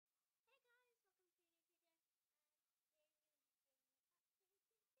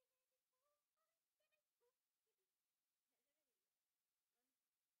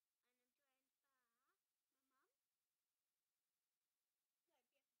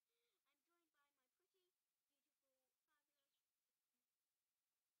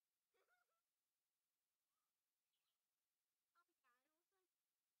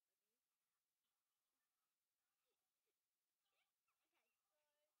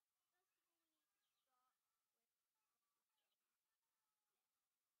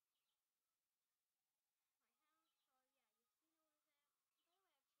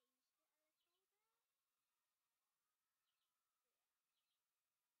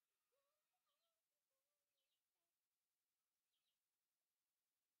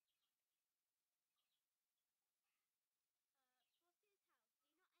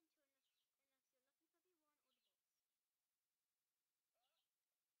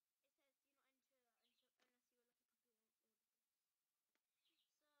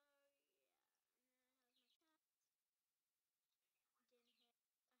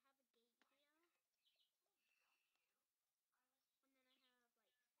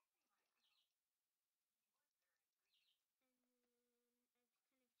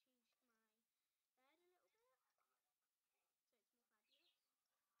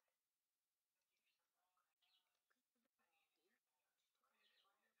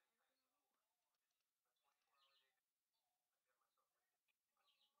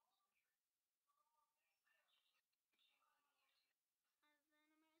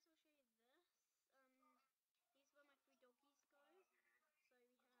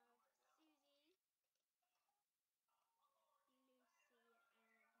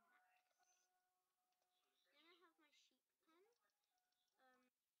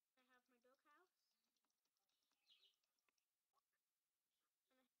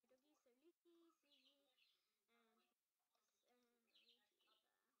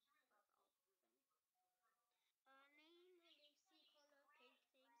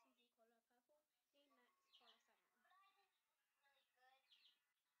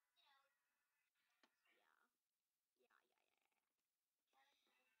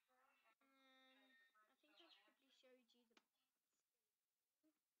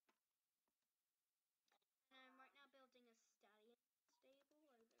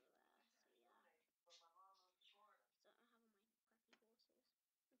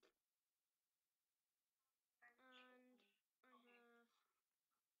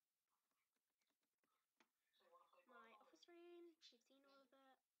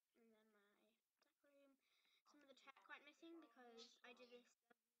because I did this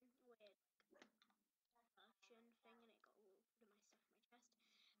weird version thing and it got all of my stuff in my chest.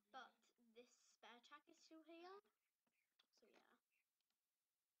 But this spare tack is still here. So yeah.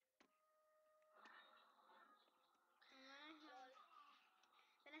 And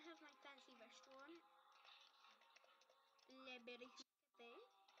then I have my fancy restaurant, berry-hoof cafe.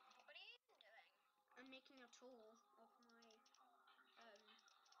 What are you doing? I'm making a tour of my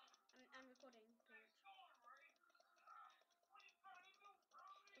I'm recording pretty much.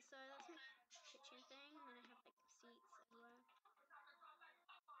 So that's my kitchen thing, and then I have like seats everywhere.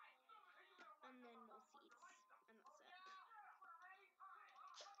 And then more seats, and that's it.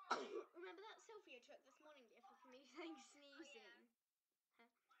 Remember that selfie I took this morning, BFF, of me like sneezing?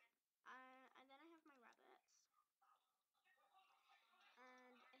 Oh, yeah. And then I have my rabbits.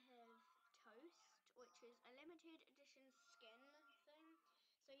 And I have toast, which is a limited edition skin thing.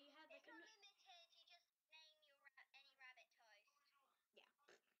 So you have like it's not limited, you just name your any rabbit toast. Yeah.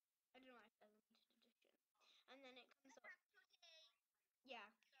 I don't know why it's a limited edition. And then it comes up. Yeah.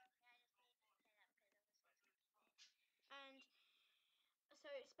 Sorry, I just needed to say that because obviously it's complicated. And so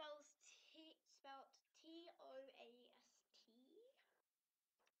it spelled T-O-A-S-T.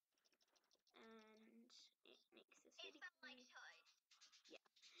 And it makes this really cool. Like toast. Yeah.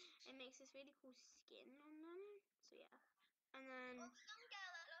 It makes this really cool skin on them. So yeah. And then some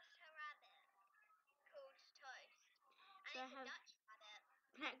girl that lost her rabbit called Toast. And so I have Dutch rabbit.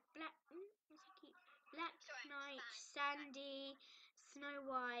 what's it cute? Black Knight, Sandy, Snow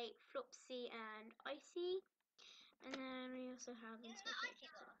White, Flopsy, and Icy. And then we also have Isn't that Icy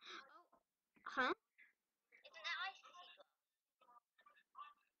Block? Huh? Isn't that Icy Block?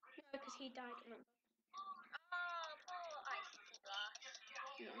 No, because he died, remember? Oh, poor Icy Block.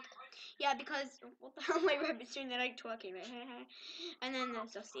 Yeah, because what the hell my rabbit's doing? They're like twerking, right? And then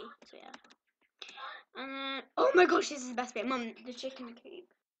there's Dusty, so yeah. And then, oh my gosh, this is the best bit, Mum, the chicken coop.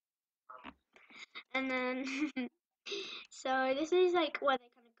 And then, so this is like where they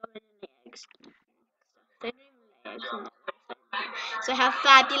kind of go in and lay eggs. They don't even lay eggs. So I have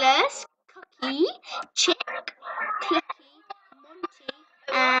Fabulous, Cookie, Chick, Clucky, Monty,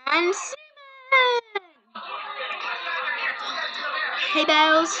 and Cinnamon. Hay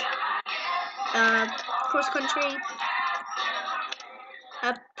Bells, Cross Country,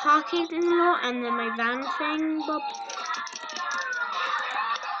 a parking lot, and then my van thing, Bob.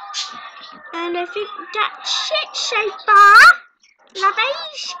 And I think that's it so far.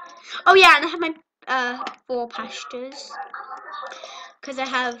 Lovies. Oh yeah, and I have my 4 pastures. Because I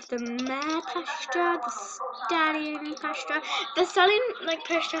have the mare pasture, the stallion pasture. The stallion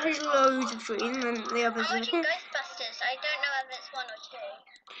pasture has loads of trees, and then the others are Ghostbusters. I don't know whether it's 1 or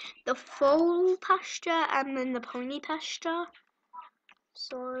 2. The foal pasture and then the pony pasture.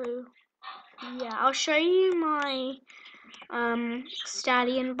 So yeah, I'll show you my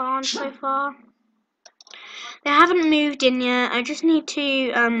stallion barn so far. They haven't moved in yet. I just need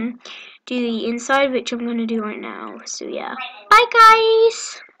to do the inside, which I'm gonna do right now. So yeah. Bye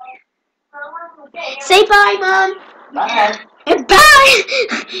guys! Say bye, Mum! Bye! Bye!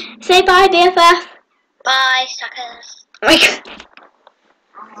 Say bye, BFF! Bye, suckers!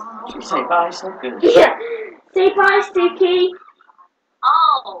 You say bye, suckers? Yeah! Say bye, Sticky!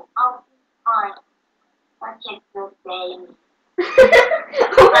 Oh, bye. That's a good day.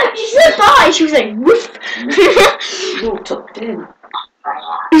 She said bye! She was like, woof! She's all tucked in.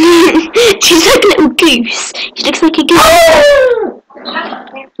 She's like a little goose. She looks like a goose.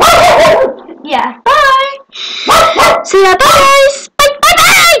 Yeah, bye! So yeah, bye guys! Bye, bye,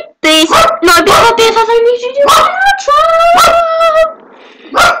 bye! Please, no, BFF, I need you to do an outro!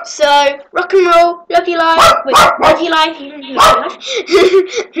 So, rock and roll, love your life. Wait, love your life, you don't hate your life.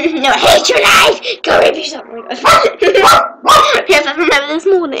 No, I hate your life! Go rape yourself. BFF, remember this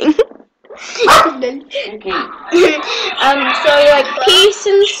morning. So like peace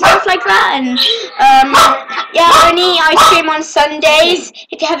and stuff like that, and yeah, only ice cream on Sundays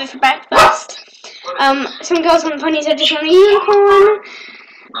if you have it for breakfast. Some girls on ponies are just on a unicorn.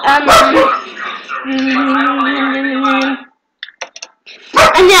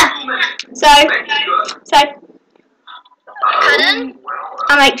 And yeah, so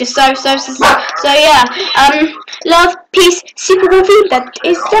I'm like just so yeah, love, peace, super goofy, that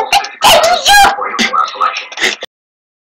is the